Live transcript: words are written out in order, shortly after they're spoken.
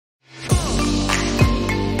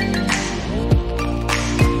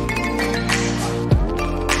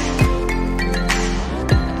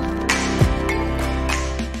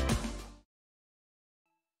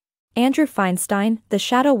Andrew Feinstein, The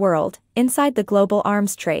Shadow World, Inside the Global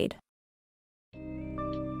Arms Trade.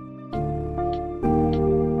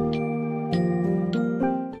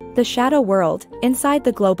 The Shadow World, Inside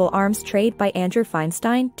the Global Arms Trade by Andrew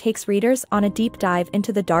Feinstein takes readers on a deep dive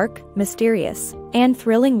into the dark, mysterious, and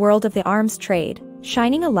thrilling world of the arms trade,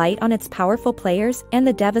 shining a light on its powerful players and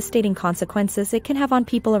the devastating consequences it can have on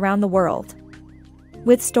people around the world.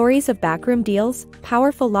 With stories of backroom deals,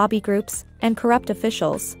 powerful lobby groups, and corrupt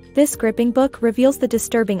officials, this gripping book reveals the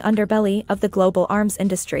disturbing underbelly of the global arms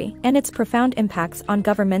industry and its profound impacts on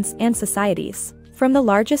governments and societies. From the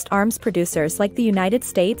largest arms producers like the United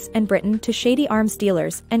States and Britain to shady arms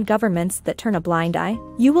dealers and governments that turn a blind eye,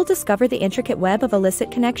 you will discover the intricate web of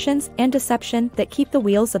illicit connections and deception that keep the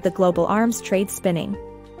wheels of the global arms trade spinning.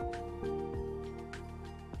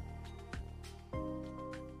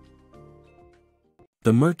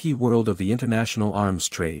 The murky world of the international arms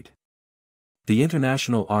trade. The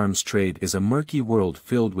international arms trade is a murky world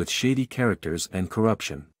filled with shady characters and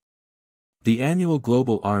corruption. The annual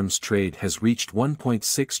global arms trade has reached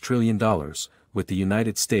 $1.6 trillion, with the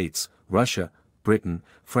United States, Russia, Britain,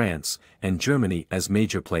 France, and Germany as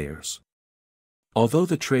major players. Although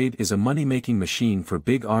the trade is a money-making machine for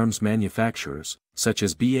big arms manufacturers, such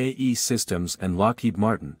as BAE Systems and Lockheed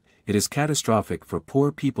Martin, it is catastrophic for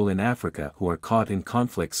poor people in Africa who are caught in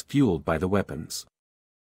conflicts fueled by the weapons.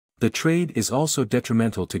 The trade is also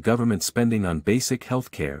detrimental to government spending on basic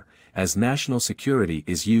health care, as national security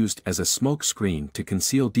is used as a smokescreen to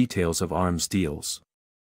conceal details of arms deals.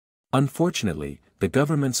 Unfortunately, the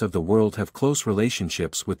governments of the world have close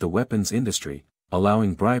relationships with the weapons industry,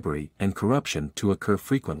 allowing bribery and corruption to occur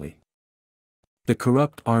frequently. The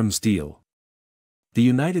corrupt arms deal. The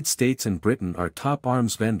United States and Britain are top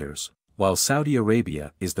arms vendors, while Saudi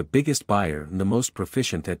Arabia is the biggest buyer and the most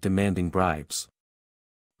proficient at demanding bribes.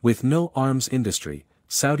 With no arms industry,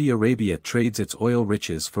 Saudi Arabia trades its oil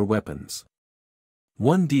riches for weapons.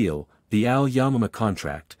 One deal, the Al Yamama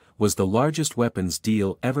contract, was the largest weapons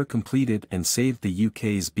deal ever completed and saved the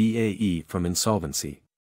UK's BAE from insolvency.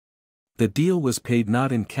 The deal was paid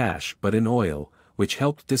not in cash but in oil, which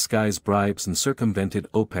helped disguise bribes and circumvented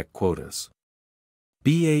OPEC quotas.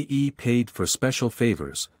 BAE paid for special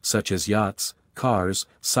favors, such as yachts, cars,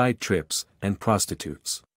 side trips, and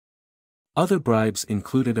prostitutes. Other bribes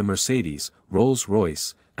included a Mercedes,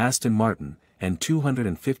 Rolls-Royce, Aston Martin, and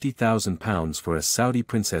 £250,000 for a Saudi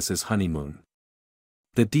princess's honeymoon.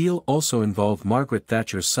 The deal also involved Margaret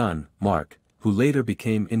Thatcher's son, Mark, who later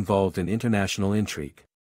became involved in international intrigue.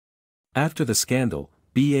 After the scandal,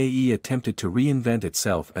 BAE attempted to reinvent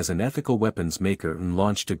itself as an ethical weapons maker and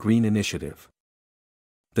launched a green initiative.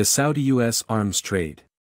 The Saudi-US arms trade.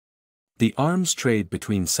 The arms trade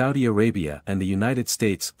between Saudi Arabia and the United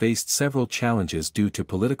States faced several challenges due to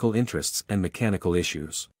political interests and mechanical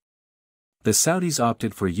issues. The Saudis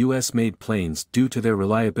opted for US-made planes due to their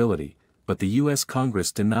reliability, but the US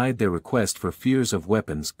Congress denied their request for fears of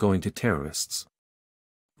weapons going to terrorists.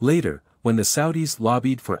 Later, when the Saudis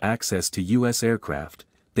lobbied for access to US aircraft,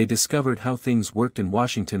 they discovered how things worked in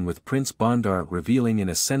Washington, with Prince Bandar revealing in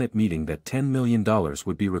a Senate meeting that $10 million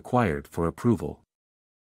would be required for approval.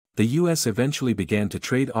 The US eventually began to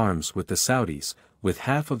trade arms with the Saudis, with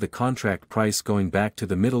half of the contract price going back to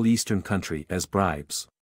the Middle Eastern country as bribes.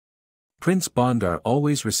 Prince Bandar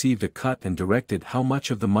always received a cut and directed how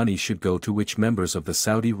much of the money should go to which members of the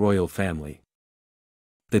Saudi royal family.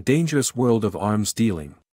 The dangerous world of arms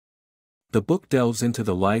dealing. The book delves into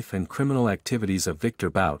the life and criminal activities of Viktor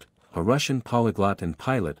Bout, a Russian polyglot and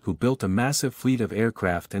pilot who built a massive fleet of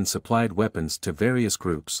aircraft and supplied weapons to various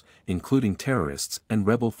groups, including terrorists and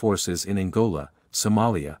rebel forces in Angola,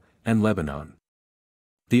 Somalia, and Lebanon.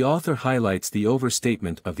 The author highlights the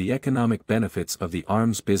overstatement of the economic benefits of the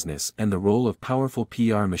arms business and the role of powerful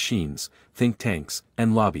PR machines, think tanks,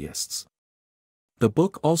 and lobbyists. The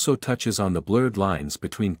book also touches on the blurred lines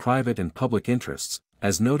between private and public interests,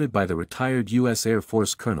 as noted by the retired U.S. Air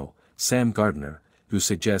Force Colonel, Sam Gardner, who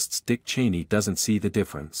suggests Dick Cheney doesn't see the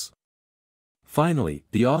difference. Finally,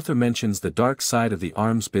 the author mentions the dark side of the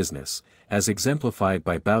arms business, as exemplified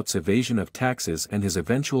by Bout's evasion of taxes and his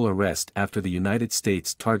eventual arrest after the United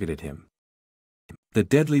States targeted him. The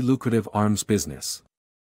deadly lucrative arms business.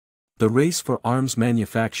 The race for arms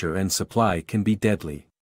manufacture and supply can be deadly.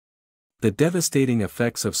 The devastating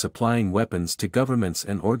effects of supplying weapons to governments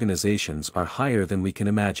and organizations are higher than we can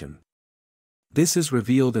imagine. This is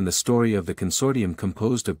revealed in the story of the consortium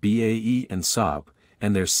composed of BAE and Saab,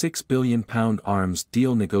 and their £6 billion arms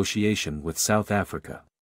deal negotiation with South Africa.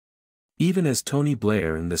 Even as Tony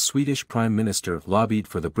Blair and the Swedish Prime Minister lobbied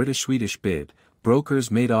for the British-Swedish bid, brokers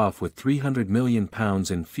made off with £300 million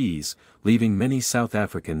in fees, leaving many South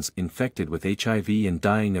Africans infected with HIV and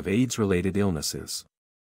dying of AIDS-related illnesses.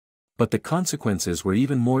 But the consequences were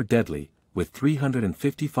even more deadly, with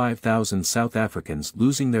 355,000 South Africans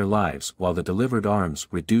losing their lives while the delivered arms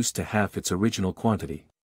reduced to half its original quantity.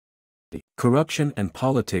 Corruption and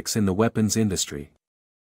politics in the weapons industry.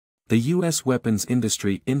 The U.S. weapons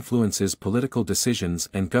industry influences political decisions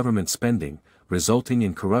and government spending, resulting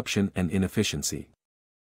in corruption and inefficiency.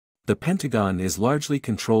 The Pentagon is largely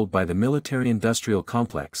controlled by the military-industrial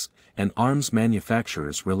complex, and arms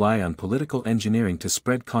manufacturers rely on political engineering to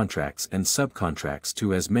spread contracts and subcontracts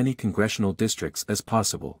to as many congressional districts as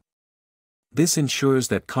possible. This ensures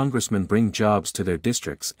that congressmen bring jobs to their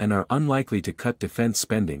districts and are unlikely to cut defense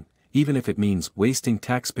spending, even if it means wasting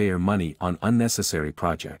taxpayer money on unnecessary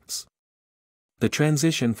projects. The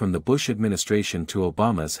transition from the Bush administration to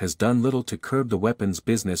Obama's has done little to curb the weapons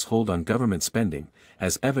business hold on government spending,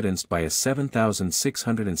 as evidenced by a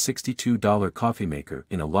 $7,662 coffee maker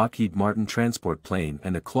in a Lockheed Martin transport plane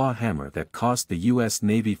and a claw hammer that cost the U.S.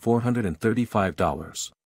 Navy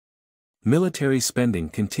 $435. Military spending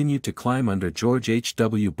continued to climb under George H.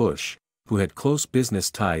 W. Bush, who had close business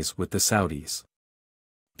ties with the Saudis.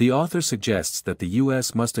 The author suggests that the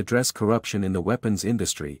U.S. must address corruption in the weapons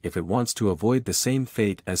industry if it wants to avoid the same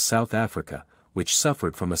fate as South Africa, which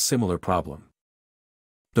suffered from a similar problem.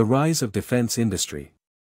 The rise of defense industry.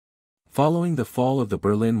 Following the fall of the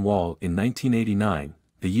Berlin Wall in 1989,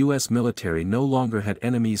 the U.S. military no longer had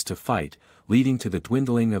enemies to fight, leading to the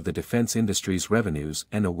dwindling of the defense industry's revenues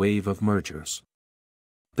and a wave of mergers.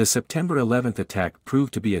 The September 11 attack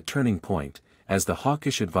proved to be a turning point, as the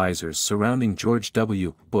hawkish advisors surrounding George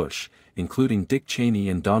W. Bush, including Dick Cheney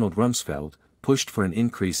and Donald Rumsfeld, pushed for an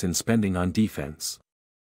increase in spending on defense.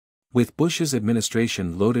 With Bush's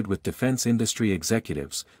administration loaded with defense industry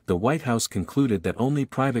executives, the White House concluded that only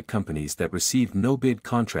private companies that received no-bid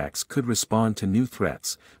contracts could respond to new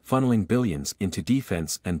threats, funneling billions into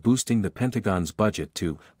defense and boosting the Pentagon's budget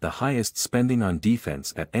to the highest spending on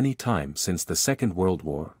defense at any time since the Second World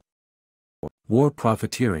War. War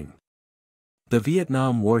profiteering. The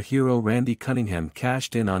Vietnam War hero Randy Cunningham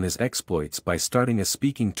cashed in on his exploits by starting a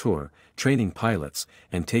speaking tour, training pilots,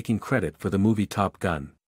 and taking credit for the movie Top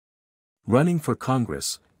Gun. Running for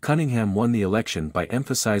Congress, Cunningham won the election by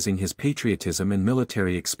emphasizing his patriotism and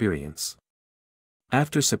military experience.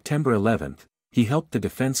 After September 11, he helped the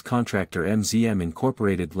defense contractor MZM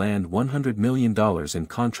Incorporated land $100 million in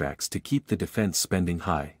contracts to keep the defense spending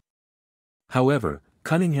high. However,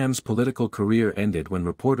 Cunningham's political career ended when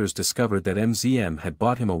reporters discovered that MZM had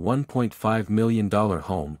bought him a $1.5 million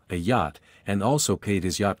home, a yacht, and also paid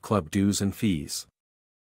his yacht club dues and fees.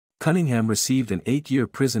 Cunningham received an 8-year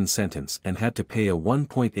prison sentence and had to pay a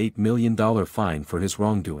 $1.8 million fine for his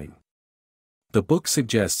wrongdoing. The book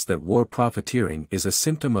suggests that war profiteering is a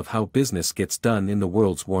symptom of how business gets done in the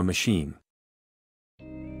world's war machine.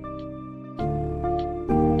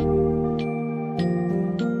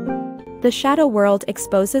 The Shadow World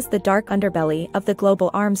exposes the dark underbelly of the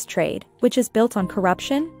global arms trade, which is built on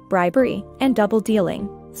corruption, bribery, and double-dealing,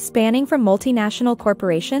 spanning from multinational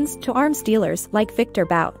corporations to arms dealers like Victor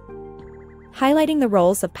Bout. Highlighting the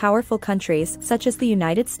roles of powerful countries such as the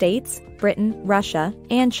United States, Britain, Russia,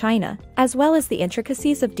 and China, as well as the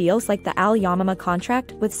intricacies of deals like the Al Yamama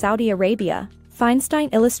contract with Saudi Arabia,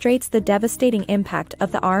 Feinstein illustrates the devastating impact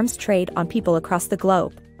of the arms trade on people across the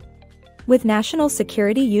globe. With national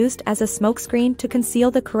security used as a smokescreen to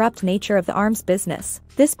conceal the corrupt nature of the arms business,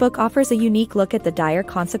 this book offers a unique look at the dire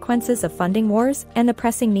consequences of funding wars and the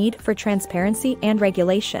pressing need for transparency and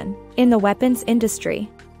regulation in the weapons industry.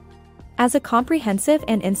 As a comprehensive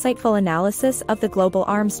and insightful analysis of the global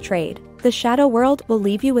arms trade, The Shadow World will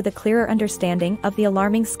leave you with a clearer understanding of the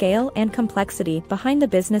alarming scale and complexity behind the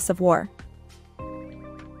business of war.